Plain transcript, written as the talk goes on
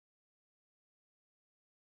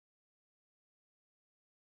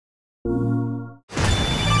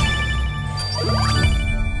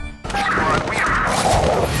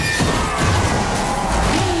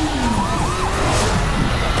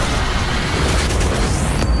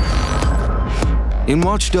In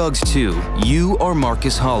Watch Dogs 2, you are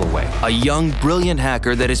Marcus Holloway, a young, brilliant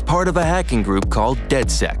hacker that is part of a hacking group called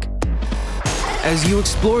DedSec. As you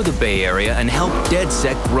explore the Bay Area and help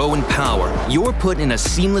DedSec grow in power, you're put in a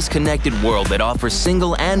seamless connected world that offers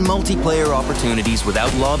single and multiplayer opportunities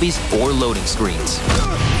without lobbies or loading screens.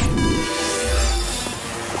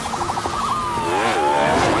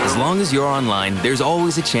 As long as you're online, there's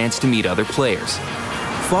always a chance to meet other players.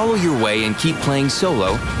 Follow your way and keep playing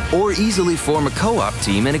solo, or easily form a co-op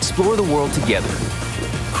team and explore the world together.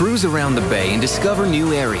 Cruise around the Bay and discover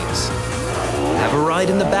new areas. Have a ride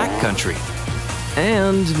in the backcountry.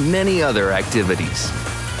 And many other activities.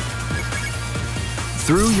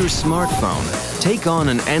 Through your smartphone, take on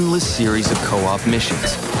an endless series of co-op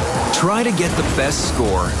missions. Try to get the best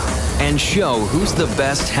score and show who's the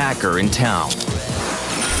best hacker in town.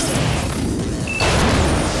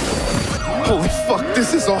 Holy fuck,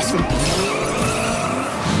 this is awesome!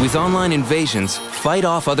 With online invasions, fight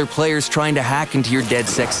off other players trying to hack into your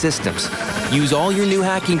DedSec systems. Use all your new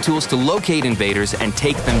hacking tools to locate invaders and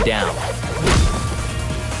take them down.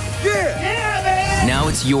 Yeah, man! Now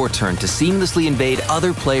it's your turn to seamlessly invade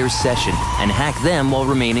other players' session and hack them while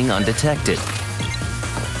remaining undetected.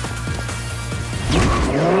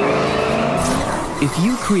 If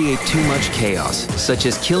you create too much chaos, such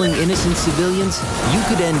as killing innocent civilians, you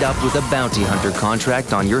could end up with a bounty hunter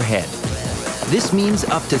contract on your head. This means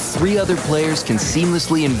up to 3 other players can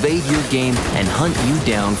seamlessly invade your game and hunt you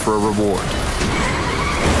down for a reward.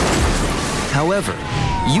 However,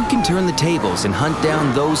 you can turn the tables and hunt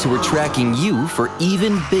down those who are tracking you for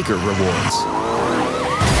even bigger rewards.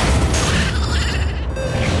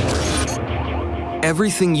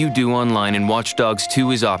 Everything you do online in Watch Dogs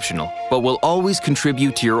 2 is optional, but will always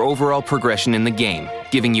contribute to your overall progression in the game,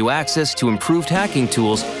 giving you access to improved hacking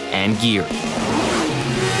tools and gear.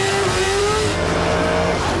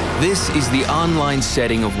 This is the online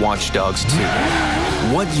setting of Watch Dogs 2.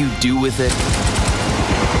 What you do with it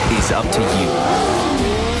is up to you.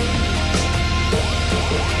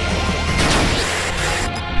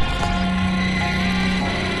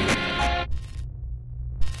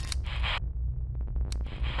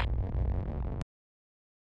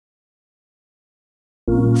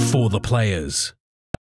 For the players.